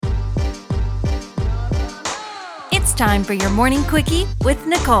It's time for your morning quickie with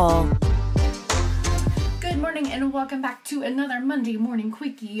Nicole. Good morning and welcome back to another Monday morning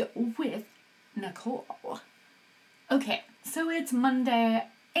quickie with Nicole. Okay, so it's Monday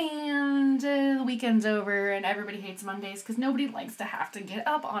and the weekend's over and everybody hates Mondays because nobody likes to have to get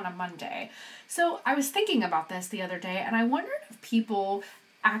up on a Monday. So I was thinking about this the other day and I wondered if people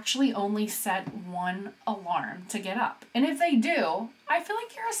actually only set one alarm to get up. And if they do, I feel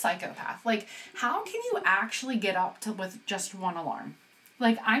like you're a psychopath. Like, how can you actually get up with just one alarm?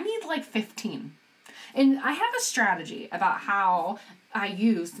 Like, I need 15. And I have a strategy about how I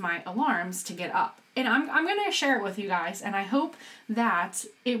use my alarms to get up. And I'm going to share it with you guys, and I hope that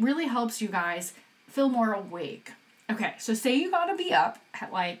it really helps you guys feel more awake. Okay, so say you got to be up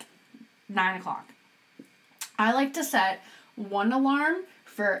at 9 o'clock. I like to set one alarm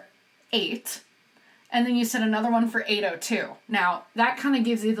for 8, and then you set another one for 8:02. Now, that kind of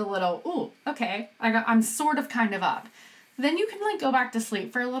gives you the little, ooh, okay, I'm sort of kind of up. Then you can go back to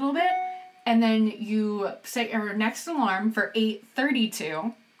sleep for a little bit, and then you set your next alarm for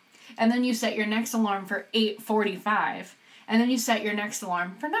 8:32, and then you set your next alarm for 8:45, and then you set your next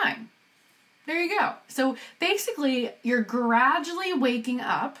alarm for 9. There you go. So basically, you're gradually waking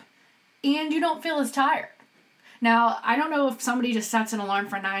up, and you don't feel as tired. Now, I don't know if somebody just sets an alarm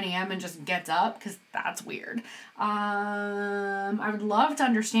for 9 a.m. and just gets up, because that's weird. I would love to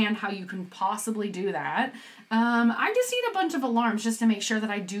understand how you can possibly do that. I just need a bunch of alarms just to make sure that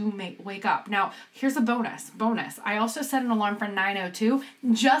I do wake up. Now, here's a bonus. I also set an alarm for 9:02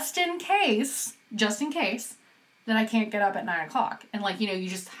 just in case that I can't get up at 9 o'clock. And you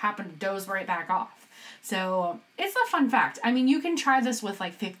just happen to doze right back off. So it's a fun fact. I mean, you can try this with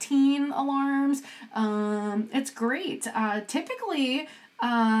 15 alarms. It's great. Typically,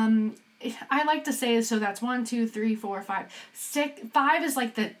 I like to say, so that's 1, 2, 3, 4, 5, 6. 5 is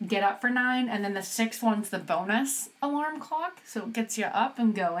the get up for 9, and then the 6th one's the bonus alarm clock. So it gets you up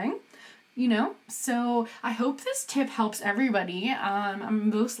and going. So I hope this tip helps everybody.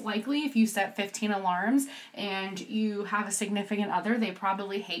 Most likely if you set 15 alarms and you have a significant other, they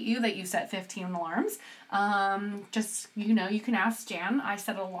probably hate you that you set 15 alarms. You can ask Jan. I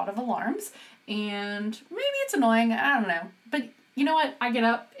set a lot of alarms and maybe it's annoying. I don't know. But you know what? I get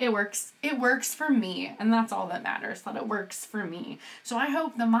up. It works. It works for me. And that's all that matters, that it works for me. So I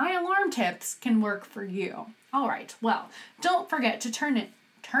hope that my alarm tips can work for you. All right. Well, don't forget to tune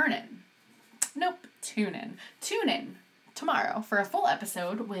in tomorrow for a full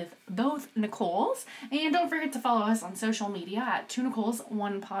episode with both Nicoles. And don't forget to follow us on social media at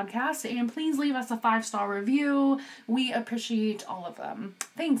 2Nicoles1 Podcast. And please leave us a 5-star review. We appreciate all of them.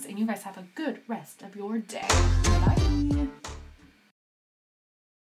 Thanks, and you guys have a good rest of your day. Bye.